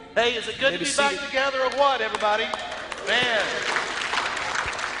Hey, is it good to be back together or what, everybody?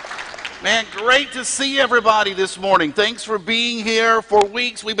 Man, great to see everybody this morning. Thanks for being here. For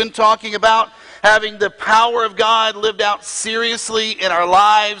weeks we've been talking about having the power of God lived out seriously in our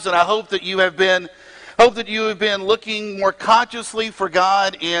lives, and I hope that you have been looking more consciously for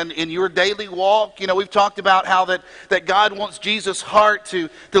God in your daily walk. You know, we've talked about how that God wants Jesus' heart to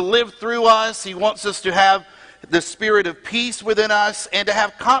live through us. He wants us to have the spirit of peace within us and to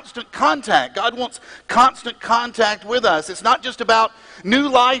have constant contact. God wants constant contact with us. It's not just about new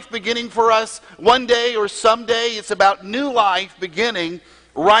life beginning for us one day or someday. It's about new life beginning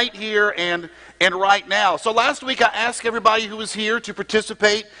right here and right now. So last week I asked everybody who was here to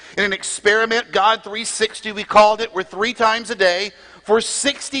participate in an experiment, God 360 we called it, where 3 times a day for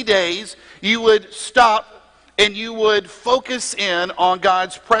 60 days you would stop and you would focus in on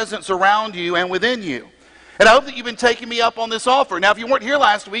God's presence around you and within you. And I hope that you've been taking me up on this offer. Now, if you weren't here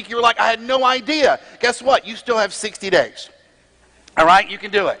last week, you were like, I had no idea. Guess what? You still have 60 days. All right? You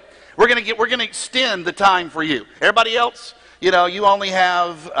can do it. We're going to extend the time for you. Everybody else, you know, you only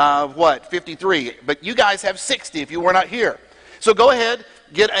have, 53. But you guys have 60 if you were not here. So go ahead,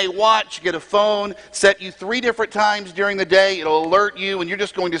 get a watch, get a phone, set you 3 different times during the day. It'll alert you, and you're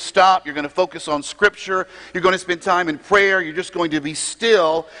just going to stop. You're going to focus on Scripture. You're going to spend time in prayer. You're just going to be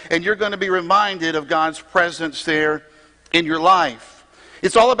still, and you're going to be reminded of God's presence there in your life.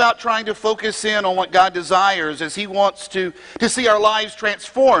 It's all about trying to focus in on what God desires as He wants to see our lives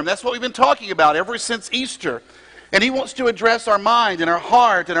transformed. That's what we've been talking about ever since Easter. And He wants to address our mind and our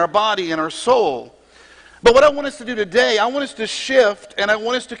heart and our body and our soul. But what I want us to do today, I want us to shift and I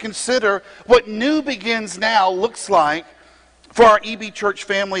want us to consider what new begins now looks like for our EB Church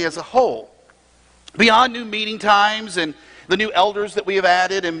family as a whole. Beyond new meeting times and the new elders that we have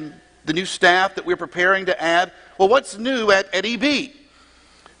added and the new staff that we're preparing to add, well, what's new at EB?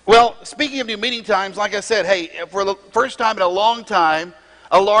 Well, speaking of new meeting times, like I said, hey, for the first time in a long time,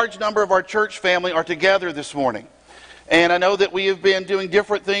 a large number of our church family are together this morning. And I know that we have been doing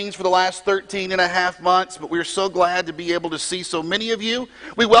different things for the last 13 and a half months, but we're so glad to be able to see so many of you.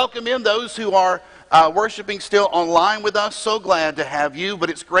 We welcome in those who are worshiping still online with us. So glad to have you, but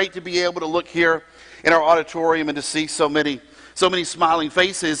it's great to be able to look here in our auditorium and to see so many smiling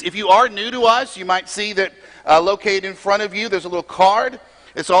faces. If you are new to us, you might see that located in front of you, there's a little card.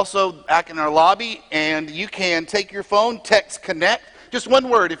 It's also back in our lobby, and you can take your phone, text CONNECT. Just one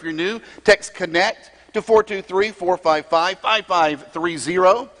word if you're new, text CONNECT to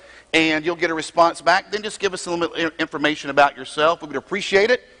 423-455-5530, and you'll get a response back. Then just give us a little information about yourself. We would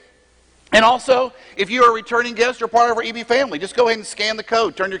appreciate it. And also, if you are a returning guest or part of our EB family, just go ahead and scan the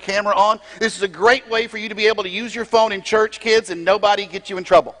code. Turn your camera on. This is a great way for you to be able to use your phone in church, kids, and nobody gets you in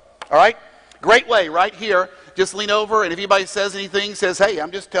trouble. All right? Great way right here. Just lean over, and if anybody says anything, says, hey,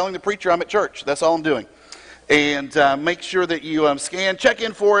 I'm just telling the preacher I'm at church. That's all I'm doing. And make sure that you scan, check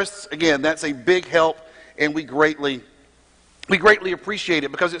in for us. Again, that's a big help, and we greatly appreciate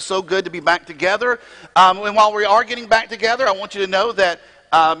it because it's so good to be back together. And while we are getting back together, I want you to know that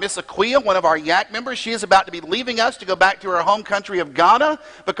Miss Aquia, one of our YAC members, she is about to be leaving us to go back to her home country of Ghana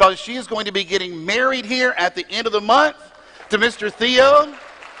because she is going to be getting married here at the end of the month to Mr. Theo.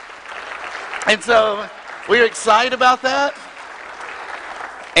 And so we're excited about that.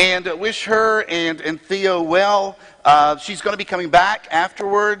 And wish her and Theo well. She's going to be coming back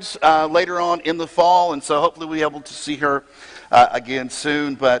afterwards later on in the fall, and so hopefully we'll be able to see her again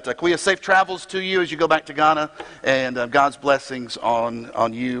soon. But Aquia, safe travels to you as you go back to Ghana, and God's blessings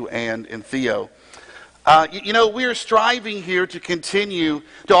on you and Theo. You know, we're striving here to continue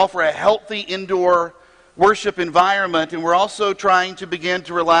to offer a healthy indoor worship environment, and we're also trying to begin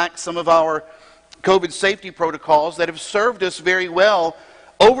to relax some of our COVID safety protocols that have served us very well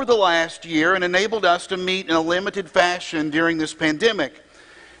over the last year and enabled us to meet in a limited fashion during this pandemic.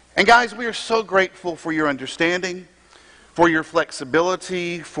 And guys, we are so grateful for your understanding, for your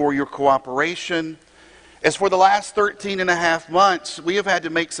flexibility, for your cooperation. As for the last 13 and a half months, we have had to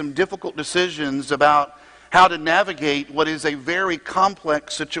make some difficult decisions about how to navigate what is a very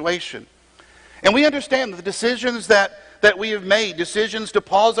complex situation. And we understand that the decisions that we have made, decisions to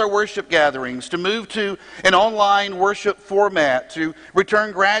pause our worship gatherings, to move to an online worship format, to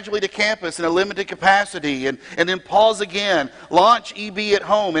return gradually to campus in a limited capacity, and then pause again, launch EB at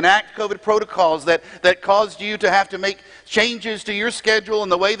home, enact COVID protocols that caused you to have to make changes to your schedule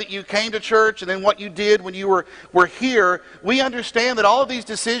and the way that you came to church and then what you did when you were here. We understand that all of these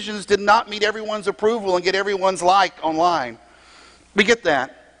decisions did not meet everyone's approval and get everyone's like online. We get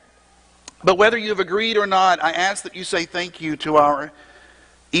that. But whether you've agreed or not, I ask that you say thank you to our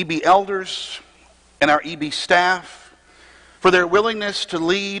EB elders and our EB staff for their willingness to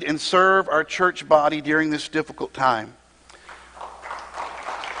lead and serve our church body during this difficult time.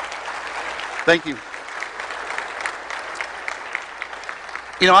 Thank you.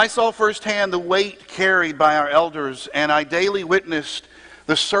 You know, I saw firsthand the weight carried by our elders, and I daily witnessed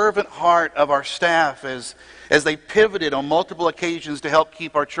the servant heart of our staff as they pivoted on multiple occasions to help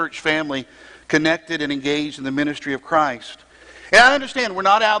keep our church family connected and engaged in the ministry of Christ. And I understand we're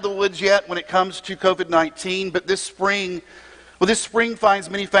not out of the woods yet when it comes to COVID-19, but this spring finds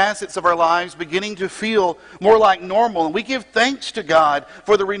many facets of our lives beginning to feel more like normal. And we give thanks to God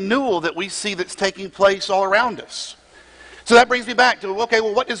for the renewal that we see that's taking place all around us. So that brings me back to,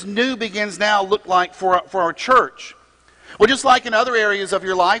 what does new begins now look like for our church? Well, just like in other areas of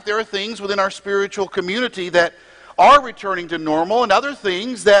your life, there are things within our spiritual community that are returning to normal, and other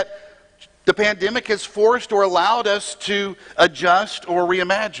things that the pandemic has forced or allowed us to adjust or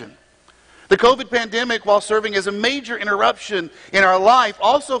reimagine. The COVID pandemic, while serving as a major interruption in our life,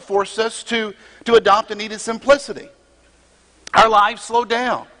 also forced us to adopt a needed simplicity. Our lives slowed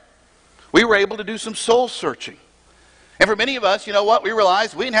down. We were able to do some soul searching. And for many of us, you know what? We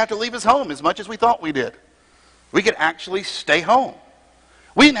realized we didn't have to leave us home as much as we thought we did. We could actually stay home.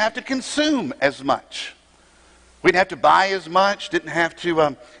 We didn't have to consume as much. We didn't have to buy as much, didn't have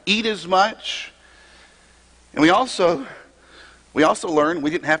to eat as much. And we also learned we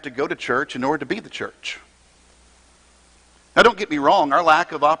didn't have to go to church in order to be the church. Now, don't get me wrong, our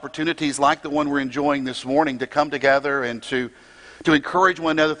lack of opportunities like the one we're enjoying this morning to come together and to encourage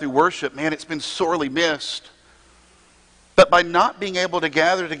one another through worship, man, it's been sorely missed. But by not being able to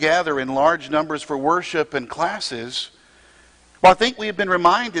gather together in large numbers for worship and classes, well, I think we have been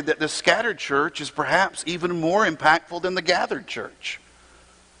reminded that the scattered church is perhaps even more impactful than the gathered church.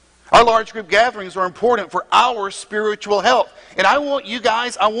 Our large group gatherings are important for our spiritual health. And I want you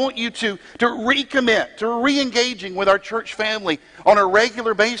to recommit to re-engaging with our church family on a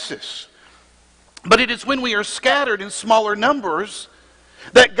regular basis. But it is when we are scattered in smaller numbers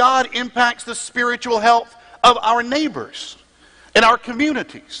that God impacts the spiritual health of our neighbors, and our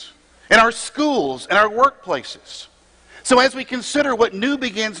communities, and our schools, and our workplaces. So as we consider what New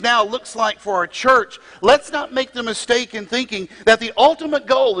Begins Now looks like for our church, let's not make the mistake in thinking that the ultimate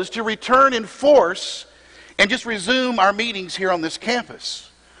goal is to return in force and just resume our meetings here on this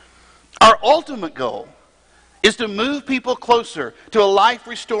campus. Our ultimate goal is to move people closer to a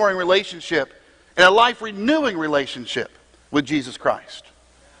life-restoring relationship and a life-renewing relationship with Jesus Christ.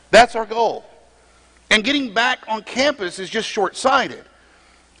 That's our goal. And getting back on campus is just short-sighted.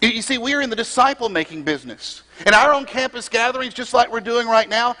 You see, we are in the disciple-making business. And our own campus gatherings, just like we're doing right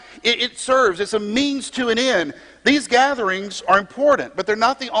now, it serves as a means to an end. These gatherings are important, but they're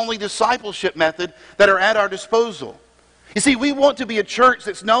not the only discipleship method that are at our disposal. You see, we want to be a church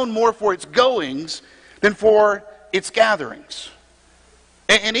that's known more for its goings than for its gatherings.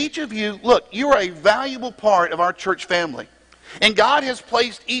 And each of you, look, you are a valuable part of our church family. And God has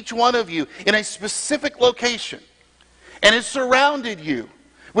placed each one of you in a specific location and has surrounded you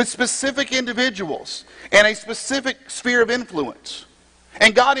with specific individuals and a specific sphere of influence.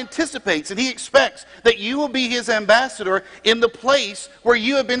 And God anticipates and He expects that you will be His ambassador in the place where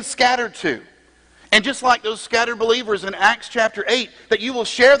you have been scattered to. And just like those scattered believers in Acts chapter 8, that you will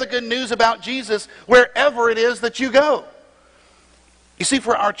share the good news about Jesus wherever it is that you go. You see,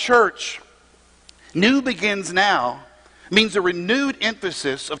 for our church, New Begins Now means a renewed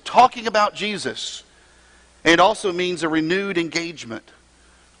emphasis of talking about Jesus. And it also means a renewed engagement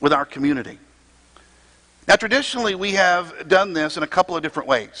with our community. Now, traditionally, we have done this in a couple of different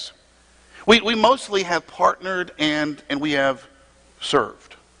ways. We mostly have partnered and we have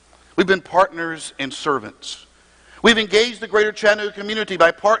served. We've been partners and servants. We've engaged the greater Chattanooga community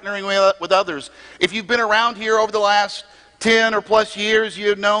by partnering with others. If you've been around here over the last 10 or plus years, you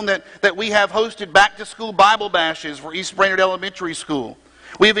have known that we have hosted back-to-school Bible bashes for East Brainerd Elementary School.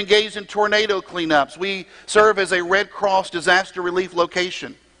 We have engaged in tornado cleanups. We serve as a Red Cross disaster relief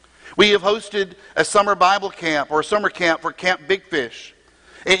location. We have hosted a summer Bible camp or a summer camp for Camp Big Fish.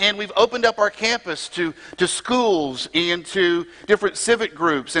 And we've opened up our campus to schools and to different civic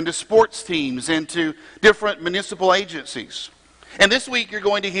groups and to sports teams and to different municipal agencies. And this week you're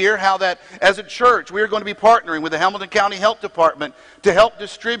going to hear how that as a church we are going to be partnering with the Hamilton County Health Department to help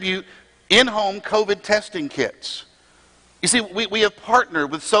distribute in-home COVID testing kits. You see, we have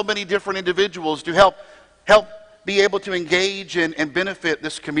partnered with so many different individuals to help be able to engage and benefit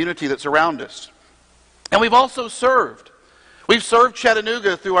this community that's around us. And we've also served. We've served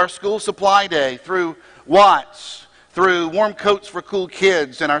Chattanooga through our school supply day, through Watts, through Warm Coats for Cool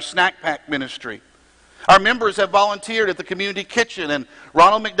Kids and our snack pack ministry. Our members have volunteered at the community kitchen and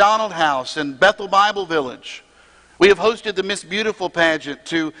Ronald McDonald House and Bethel Bible Village. We have hosted the Miss Beautiful pageant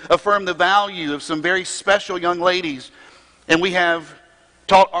to affirm the value of some very special young ladies. And we have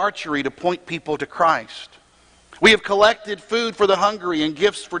taught archery to point people to Christ. We have collected food for the hungry and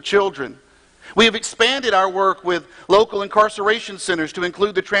gifts for children. We have expanded our work with local incarceration centers to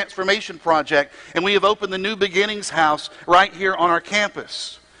include the Transformation Project. And we have opened the New Beginnings House right here on our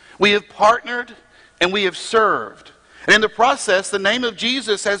campus. We have partnered and we have served. And in the process, the name of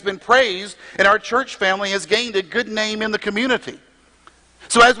Jesus has been praised, and our church family has gained a good name in the community.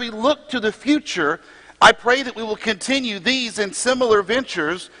 So as we look to the future, I pray that we will continue these and similar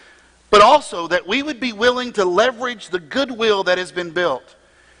ventures, but also that we would be willing to leverage the goodwill that has been built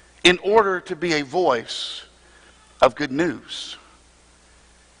in order to be a voice of good news.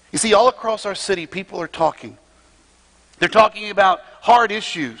 You see, all across our city, people are talking. They're talking about hard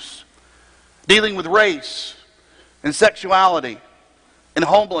issues, dealing with race, and sexuality, and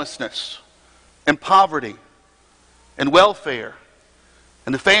homelessness, and poverty, and welfare,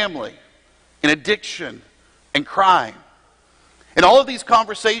 and the family, and addiction, and crime. And all of these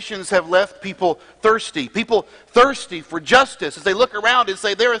conversations have left people thirsty for justice as they look around and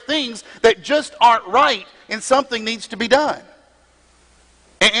say there are things that just aren't right and something needs to be done.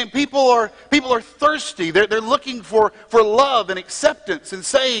 And people are thirsty. They're looking for love and acceptance and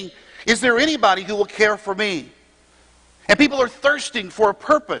saying, is there anybody who will care for me? And people are thirsting for a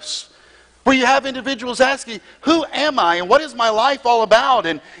purpose. Where you have individuals asking, who am I? And what is my life all about?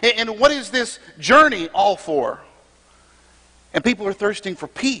 And what is this journey all for? And people are thirsting for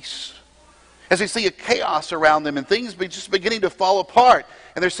peace. As they see a chaos around them and things just beginning to fall apart.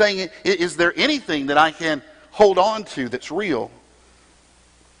 And they're saying, is there anything that I can hold on to that's real?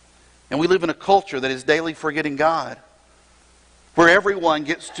 And we live in a culture that is daily forgetting God. Where everyone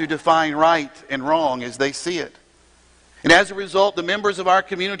gets to define right and wrong as they see it. And as a result, the members of our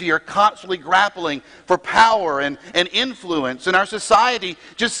community are constantly grappling for power and influence. And our society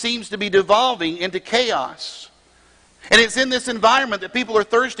just seems to be devolving into chaos. And it's in this environment that people are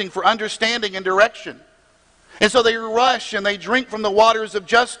thirsting for understanding and direction. And so they rush and they drink from the waters of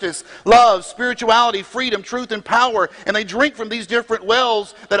justice, love, spirituality, freedom, truth, and power. And they drink from these different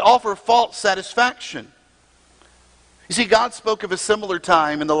wells that offer false satisfaction. You see, God spoke of a similar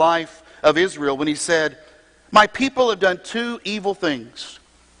time in the life of Israel when he said, my people have done two evil things.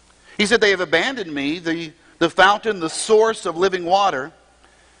 He said, they have abandoned me, the fountain, the source of living water,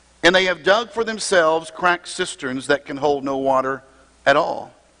 and they have dug for themselves cracked cisterns that can hold no water at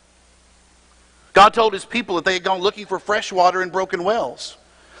all. God told his people that they had gone looking for fresh water in broken wells,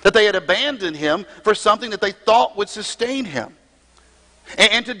 that they had abandoned him for something that they thought would sustain him.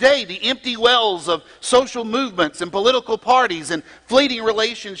 And today, the empty wells of social movements and political parties and fleeting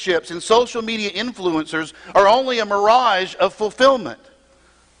relationships and social media influencers are only a mirage of fulfillment.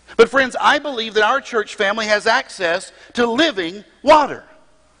 But friends, I believe that our church family has access to living water.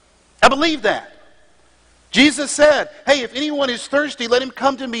 I believe that. Jesus said, hey, if anyone is thirsty, let him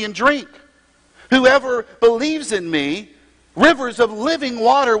come to me and drink. Whoever believes in me, rivers of living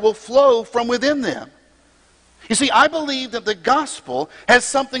water will flow from within them. You see, I believe that the gospel has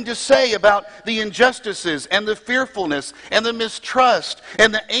something to say about the injustices and the fearfulness and the mistrust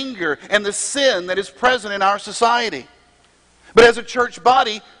and the anger and the sin that is present in our society. But as a church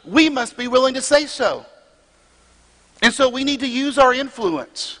body, we must be willing to say so. And so we need to use our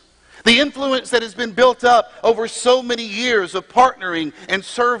influence. The influence that has been built up over so many years of partnering and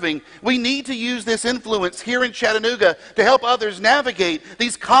serving. We need to use this influence here in Chattanooga to help others navigate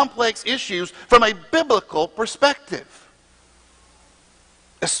these complex issues from a biblical perspective.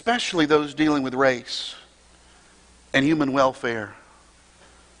 Especially those dealing with race and human welfare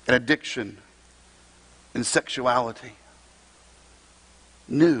and addiction and sexuality.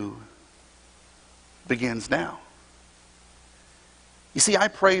 New begins now. You see, I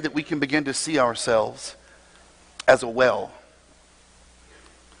pray that we can begin to see ourselves as a well,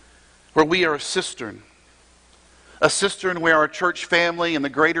 where we are a cistern where our church family and the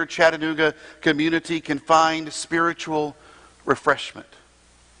greater Chattanooga community can find spiritual refreshment.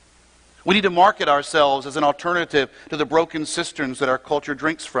 We need to market ourselves as an alternative to the broken cisterns that our culture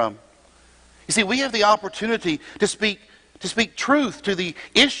drinks from. You see, we have the opportunity to speak truth to the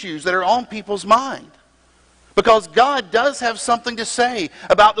issues that are on people's mind. Because God does have something to say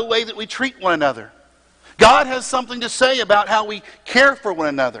about the way that we treat one another. God has something to say about how we care for one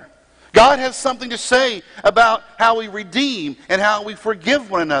another. God has something to say about how we redeem and how we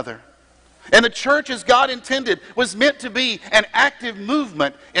forgive one another. And the church, as God intended, was meant to be an active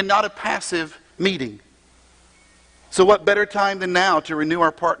movement and not a passive meeting. So what better time than now to renew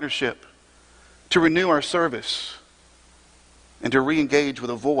our partnership, to renew our service, and to re-engage with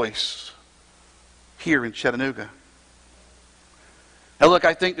a voice here in Chattanooga. Now look,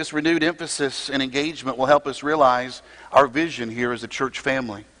 I think this renewed emphasis and engagement will help us realize our vision here as a church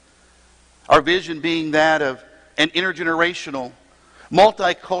family. Our vision being that of an intergenerational,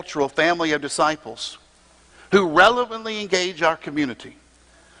 multicultural family of disciples who relevantly engage our community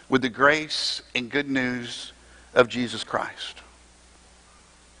with the grace and good news of Jesus Christ.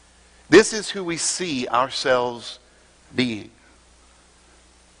 This is who we see ourselves being.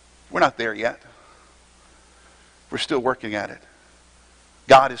 We're not there yet. We're still working at it.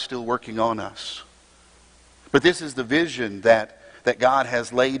 God is still working on us. But this is the vision that God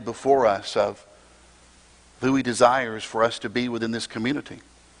has laid before us of who He desires for us to be within this community.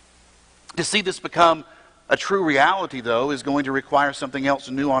 To see this become a true reality, though, is going to require something else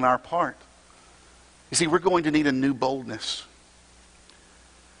new on our part. You see, we're going to need a new boldness.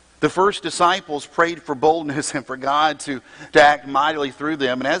 The first disciples prayed for boldness and for God to act mightily through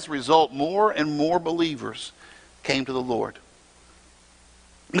them. And as a result, more and more believers came to the Lord.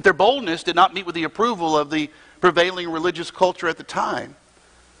 But their boldness did not meet with the approval of the prevailing religious culture at the time.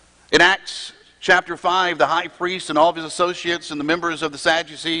 In Acts chapter 5, the high priest and all of his associates and the members of the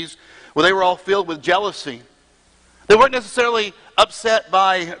Sadducees, well, they were all filled with jealousy. They weren't necessarily upset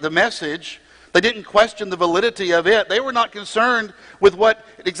by the message. They didn't question the validity of it. They were not concerned with what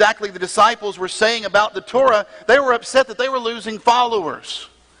exactly the disciples were saying about the Torah. They were upset that they were losing followers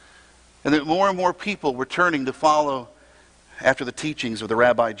and that more and more people were turning to follow after the teachings of the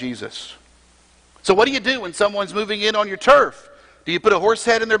Rabbi Jesus. So what do you do when someone's moving in on your turf? Do you put a horse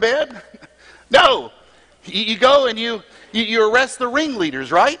head in their bed? No. You go and you arrest the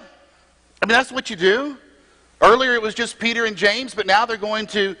ringleaders, right? I mean, that's what you do. Earlier it was just Peter and James, but now they're going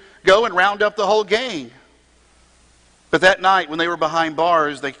to go and round up the whole gang. But that night when they were behind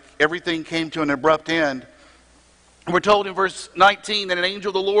bars, everything came to an abrupt end. We're told in verse 19 that an angel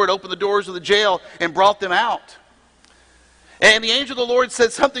of the Lord opened the doors of the jail and brought them out. And the angel of the Lord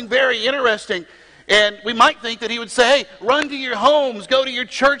said something very interesting. And we might think that he would say, hey, run to your homes, go to your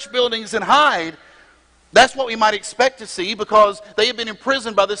church buildings and hide. That's what we might expect to see because they had been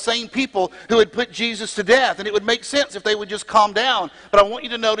imprisoned by the same people who had put Jesus to death. And it would make sense if they would just calm down. But I want you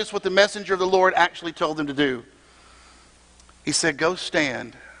to notice what the messenger of the Lord actually told them to do. He said, go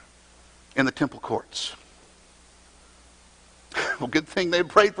stand in the temple courts. Well, good thing they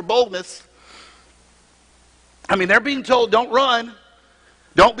prayed for boldness. I mean, they're being told, don't run.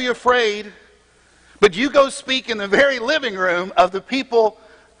 Don't be afraid. But you go speak in the very living room of the people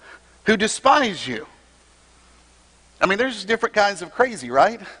who despise you. I mean, there's different kinds of crazy,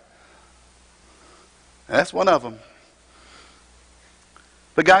 right? And that's one of them.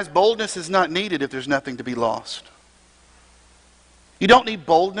 But guys, boldness is not needed if there's nothing to be lost. You don't need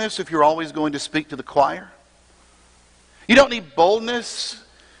boldness if you're always going to speak to the choir. You don't need boldness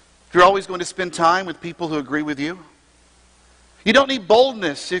if you're always going to spend time with people who agree with you. You don't need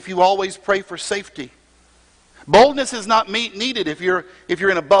boldness if you always pray for safety. Boldness is not needed if you're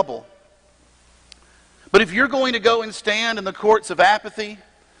in a bubble. But if you're going to go and stand in the courts of apathy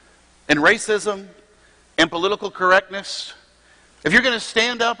and racism and political correctness, if you're going to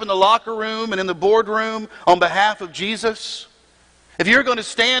stand up in the locker room and in the boardroom on behalf of Jesus, if you're going to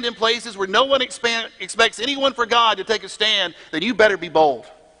stand in places where no one expects anyone for God to take a stand, then you better be bold.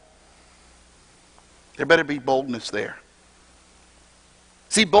 There better be boldness there.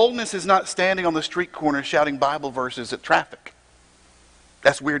 See, boldness is not standing on the street corner shouting Bible verses at traffic.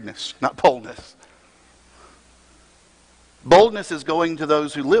 That's weirdness, not boldness. Boldness is going to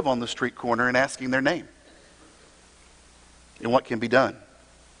those who live on the street corner and asking their name and what can be done.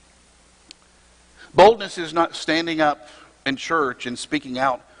 Boldness is not standing up in church and speaking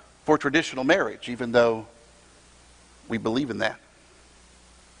out for traditional marriage, even though we believe in that.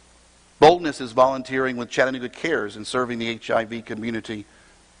 Boldness is volunteering with Chattanooga Cares and serving the HIV community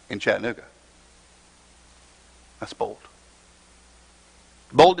in Chattanooga. That's bold.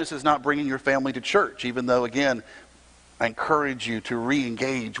 Boldness is not bringing your family to church, even though, again, I encourage you to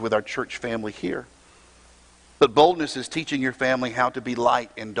re-engage with our church family here. But boldness is teaching your family how to be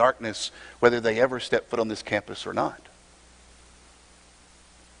light in darkness, whether they ever step foot on this campus or not.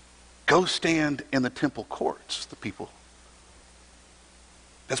 Go stand in the temple courts, the people.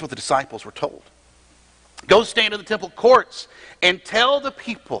 That's what the disciples were told. Go stand in the temple courts and tell the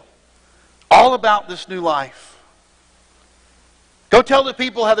people all about this new life. Go tell the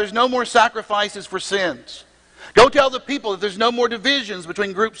people how there's no more sacrifices for sins. Go tell the people that there's no more divisions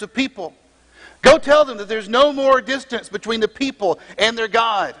between groups of people. Go tell them that there's no more distance between the people and their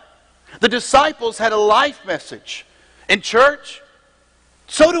God. The disciples had a life message. In church,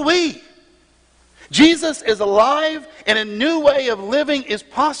 so do we. Jesus is alive and a new way of living is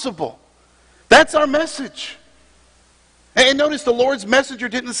possible. That's our message. And notice the Lord's messenger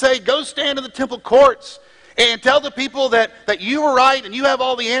didn't say, go stand in the temple courts and tell the people that you were right and you have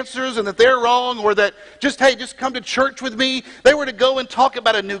all the answers and that they're wrong, or that just come to church with me. They were to go and talk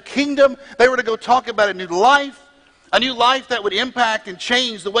about a new kingdom. They were to go talk about a new life that would impact and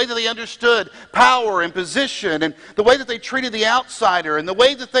change the way that they understood power and position, and the way that they treated the outsider, and the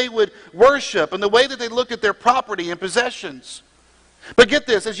way that they would worship, and the way that they looked at their property and possessions. But get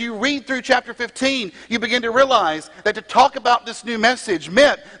this, as you read through chapter 15, you begin to realize that to talk about this new message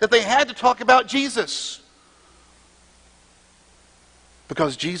meant that they had to talk about Jesus.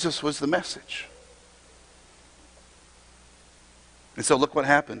 Because Jesus was the message. And so look what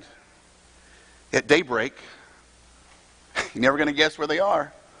happened. At daybreak, you're never going to guess where they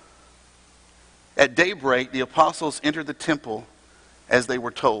are. At daybreak, the apostles entered the temple as they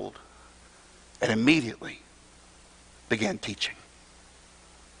were told, and immediately began teaching.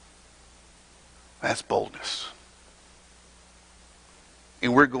 That's boldness.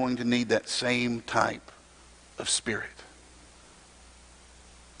 And we're going to need that same type of spirit.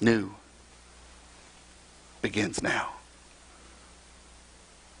 New begins now.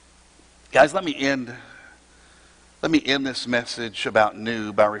 Guys, let me end this message about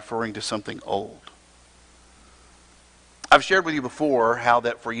new by referring to something old. I've shared with you before how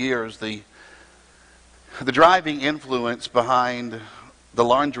that for years the driving influence behind the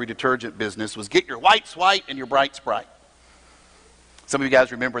laundry detergent business was get your whites white and your brights bright. Some of you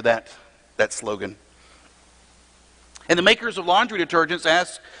guys remember that slogan. And the makers of laundry detergents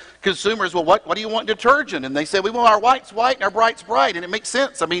asked consumers, well, what do you want detergent? And they said, we want our whites white and our brights bright. And it makes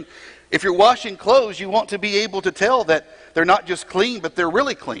sense. I mean, if you're washing clothes, you want to be able to tell that they're not just clean, but they're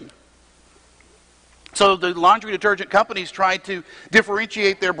really clean. So the laundry detergent companies tried to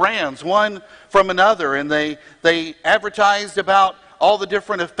differentiate their brands one from another. And they advertised about all the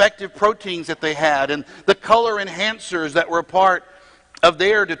different effective proteins that they had and the color enhancers that were a part of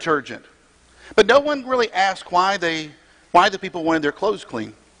their detergent. But no one really asked why the people wanted their clothes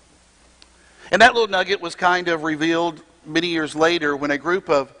clean. And that little nugget was kind of revealed many years later when a group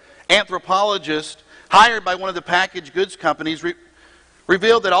of anthropologists hired by one of the packaged goods companies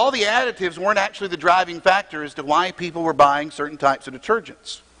revealed that all the additives weren't actually the driving factor as to why people were buying certain types of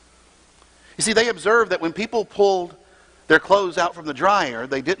detergents. You see, they observed that when people pulled their clothes out from the dryer,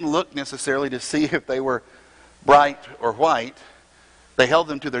 they didn't look necessarily to see if they were bright or white. They held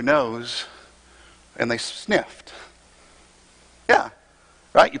them to their nose and they sniffed. Yeah,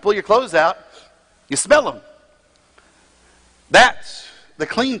 right? You pull your clothes out, you smell them. That's the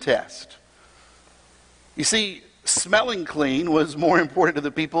clean test. You see, smelling clean was more important to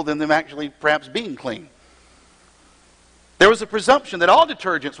the people than them actually perhaps being clean. There was a presumption that all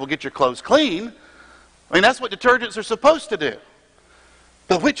detergents will get your clothes clean. I mean, that's what detergents are supposed to do.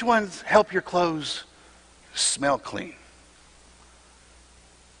 But which ones help your clothes smell clean?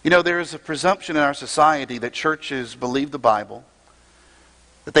 You know, there is a presumption in our society that churches believe the Bible,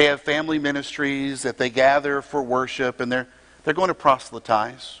 that they have family ministries, that they gather for worship, and they're going to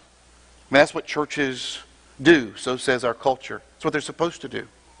proselytize. I mean, that's what churches do, so says our culture. That's what they're supposed to do.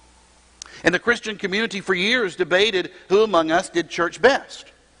 And the Christian community for years debated who among us did church best.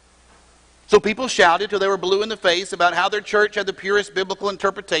 So people shouted till they were blue in the face about how their church had the purest biblical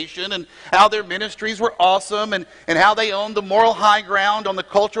interpretation and how their ministries were awesome and how they owned the moral high ground on the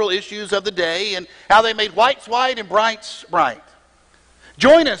cultural issues of the day and how they made whites white and brights bright.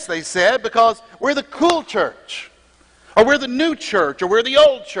 Join us, they said, because we're the cool church, or we're the new church, or we're the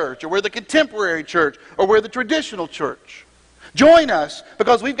old church, or we're the contemporary church, or we're the traditional church. Join us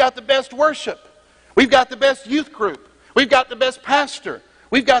because we've got the best worship. We've got the best youth group. We've got the best pastor.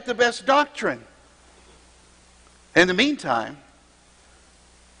 We've got the best doctrine. In the meantime,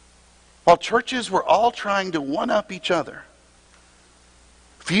 while churches were all trying to one-up each other,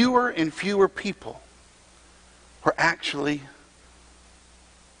 fewer and fewer people were actually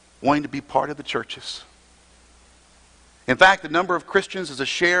wanting to be part of the churches. In fact, the number of Christians as a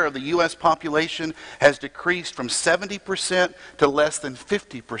share of the U.S. population has decreased from 70% to less than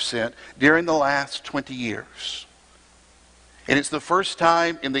 50% during the last 20 years. And it's the first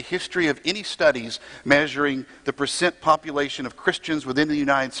time in the history of any studies measuring the percent population of Christians within the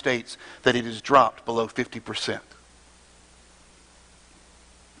United States that it has dropped below 50%.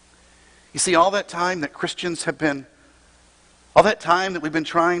 You see, all that time that Christians have been, all that time that we've been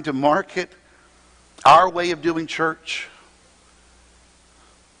trying to market our way of doing church,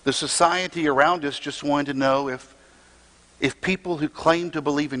 the society around us just wanted to know if people who claim to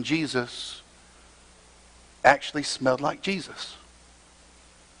believe in Jesus actually smelled like Jesus.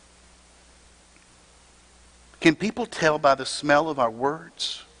 Can people tell by the smell of our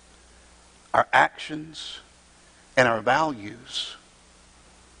words, our actions, and our values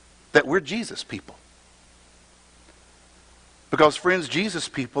that we're Jesus people. Because, friends, Jesus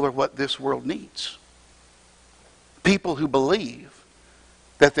people are what this world needs. People who believe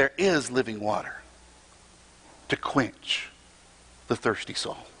that there is living water to quench the thirsty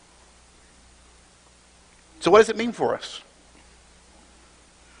soul. So what does it mean for us?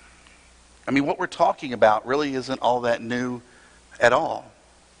 I mean, what we're talking about really isn't all that new at all.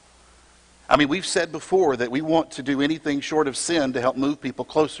 I mean, we've said before that we want to do anything short of sin to help move people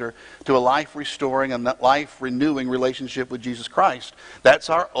closer to a life-restoring and life-renewing relationship with Jesus Christ. That's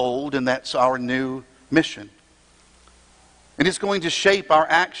our old and that's our new mission. It is going to shape our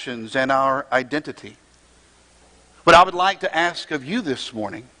actions and our identity. What I would like to ask of you this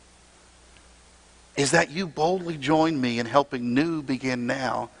morning is that you boldly join me in helping new begin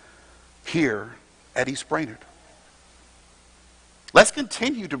now here at East Brainerd. Let's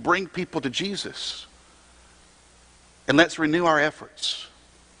continue to bring people to Jesus. And let's renew our efforts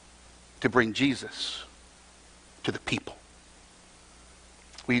to bring Jesus to the people.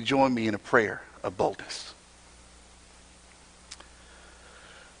 Will you join me in a prayer of boldness?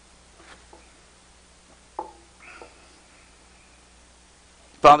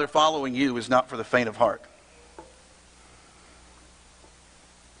 Father, following you is not for the faint of heart.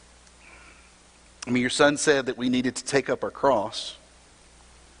 I mean, your son said that we needed to take up our cross.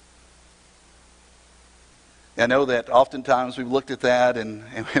 I know that oftentimes we've looked at that and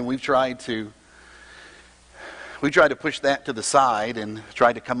we've tried to push that to the side and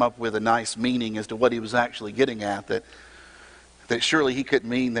tried to come up with a nice meaning as to what he was actually getting at, that surely he couldn't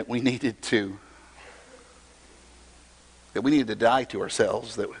mean that we needed to die to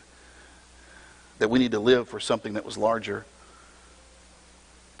ourselves, that we need to live for something that was larger,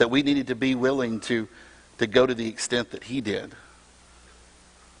 that we needed to be willing to go to the extent that he did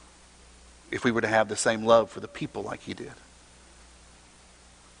if we were to have the same love for the people like he did.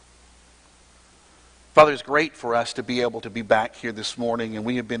 Father, it's great for us to be able to be back here this morning, and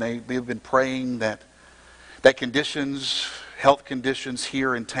we have been praying that conditions, health conditions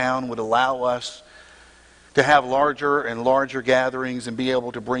here in town would allow us to have larger and larger gatherings and be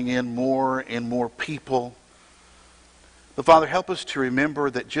able to bring in more and more people. But Father, help us to remember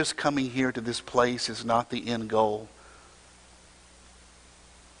that just coming here to this place is not the end goal.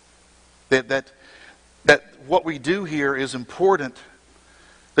 That what we do here is important.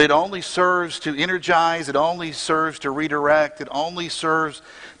 That it only serves to energize, it only serves to redirect, it only serves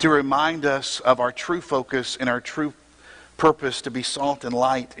to remind us of our true focus and our true purpose to be salt and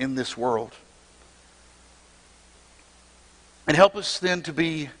light in this world. And help us then to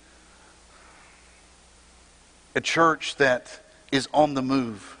be a church that is on the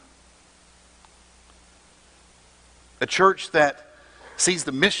move. A church that sees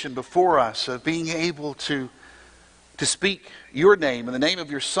the mission before us of being able to speak your name in the name of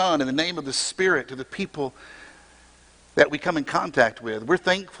your Son, in the name of the Spirit to the people that we come in contact with. We're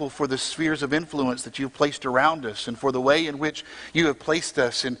thankful for the spheres of influence that you've placed around us and for the way in which you have placed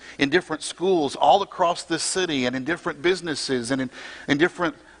us in different schools all across this city and in different businesses and in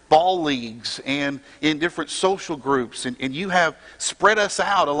different ball leagues and in different social groups. And you have spread us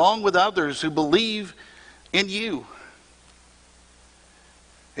out along with others who believe in you.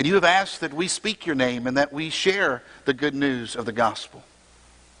 And you have asked that we speak your name and that we share the good news of the gospel.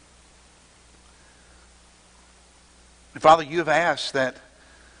 And Father, you have asked that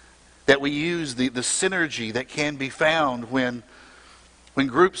we use the synergy that can be found when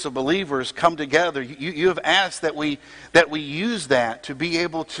groups of believers come together. You have asked that we use that to be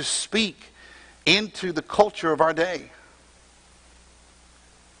able to speak into the culture of our day,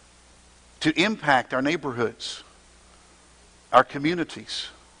 to impact our neighborhoods, our communities,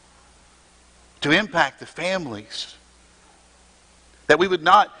 to impact the families. That we would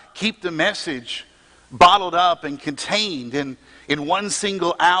not keep the message bottled up and contained in one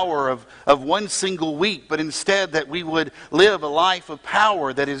single hour of one single week, but instead that we would live a life of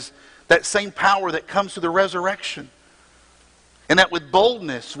power that is that same power that comes through the resurrection. And that with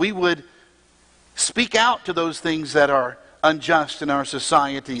boldness we would speak out to those things that are unjust in our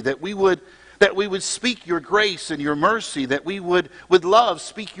society, that we would speak your grace and your mercy, that we would, with love,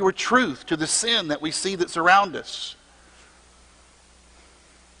 speak your truth to the sin that we see that's around us.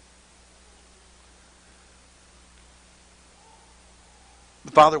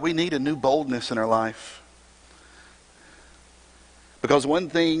 Father, we need a new boldness in our life. Because one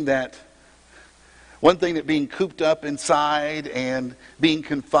thing that being cooped up inside and being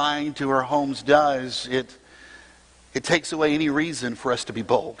confined to our homes does, it takes away any reason for us to be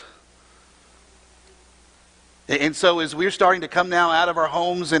bold. And so as we're starting to come now out of our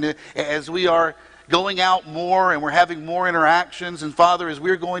homes and as we are going out more and we're having more interactions. And Father, as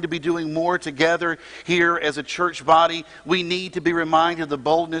we're going to be doing more together here as a church body, we need to be reminded of the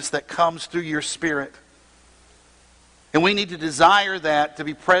boldness that comes through your Spirit. And we need to desire that to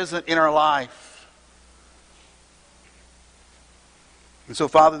be present in our life. And so,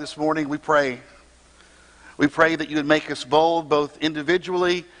 Father, this morning we pray. We pray that you would make us bold both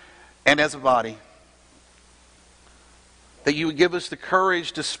individually and as a body. That you would give us the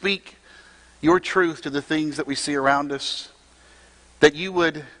courage to speak your truth to the things that we see around us. That you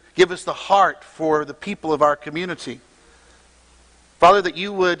would give us the heart for the people of our community. Father, that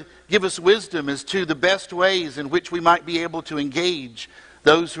you would give us wisdom as to the best ways in which we might be able to engage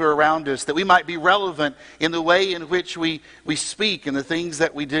those who are around us. That we might be relevant in the way in which we speak and the things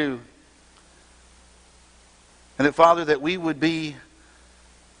that we do. And that, Father, that we would be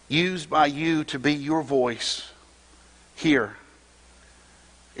used by you to be your voice here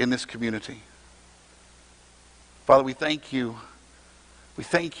in this community. Father, we thank you. We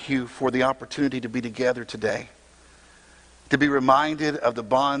thank you for the opportunity to be together today. To be reminded of the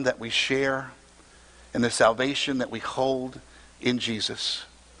bond that we share and the salvation that we hold in Jesus.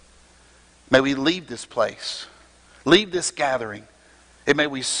 May we leave this place, leave this gathering, and may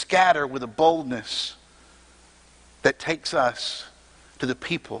we scatter with a boldness that takes us to the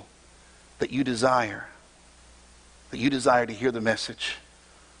people that you desire to hear the message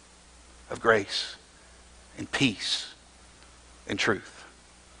of grace and peace and truth.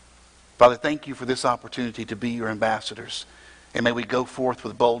 Father, thank you for this opportunity to be your ambassadors. And may we go forth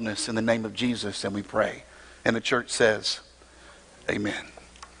with boldness in the name of Jesus, and we pray. And the church says, amen.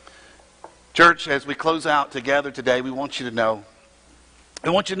 Church, as we close out together today, we want you to know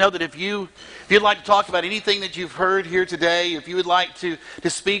that if you'd like to talk about anything that you've heard here today, if you would like to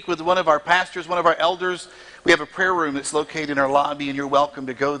speak with one of our pastors, one of our elders, we have a prayer room that's located in our lobby, and you're welcome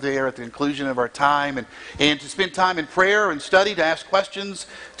to go there at the conclusion of our time and to spend time in prayer and study, to ask questions,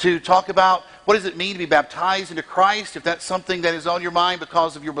 to talk about what does it mean to be baptized into Christ, if that's something that is on your mind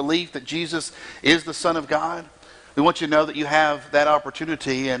because of your belief that Jesus is the Son of God. We want you to know that you have that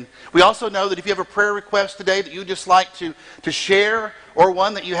opportunity. And we also know that if you have a prayer request today that you'd just like to share, or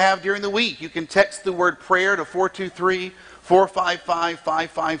one that you have during the week, you can text the word prayer to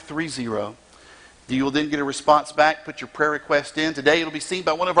 423-455-5530. You will then get a response back, put your prayer request in. Today it'll be seen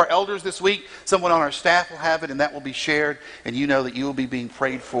by one of our elders this week. Someone on our staff will have it, and that will be shared. And you know that you will be being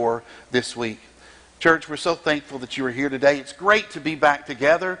prayed for this week. Church, we're so thankful that you are here today. It's great to be back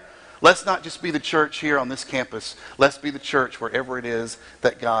together. Let's not just be the church here on this campus. Let's be the church wherever it is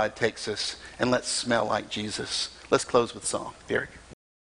that God takes us. And let's smell like Jesus. Let's close with song. Derek.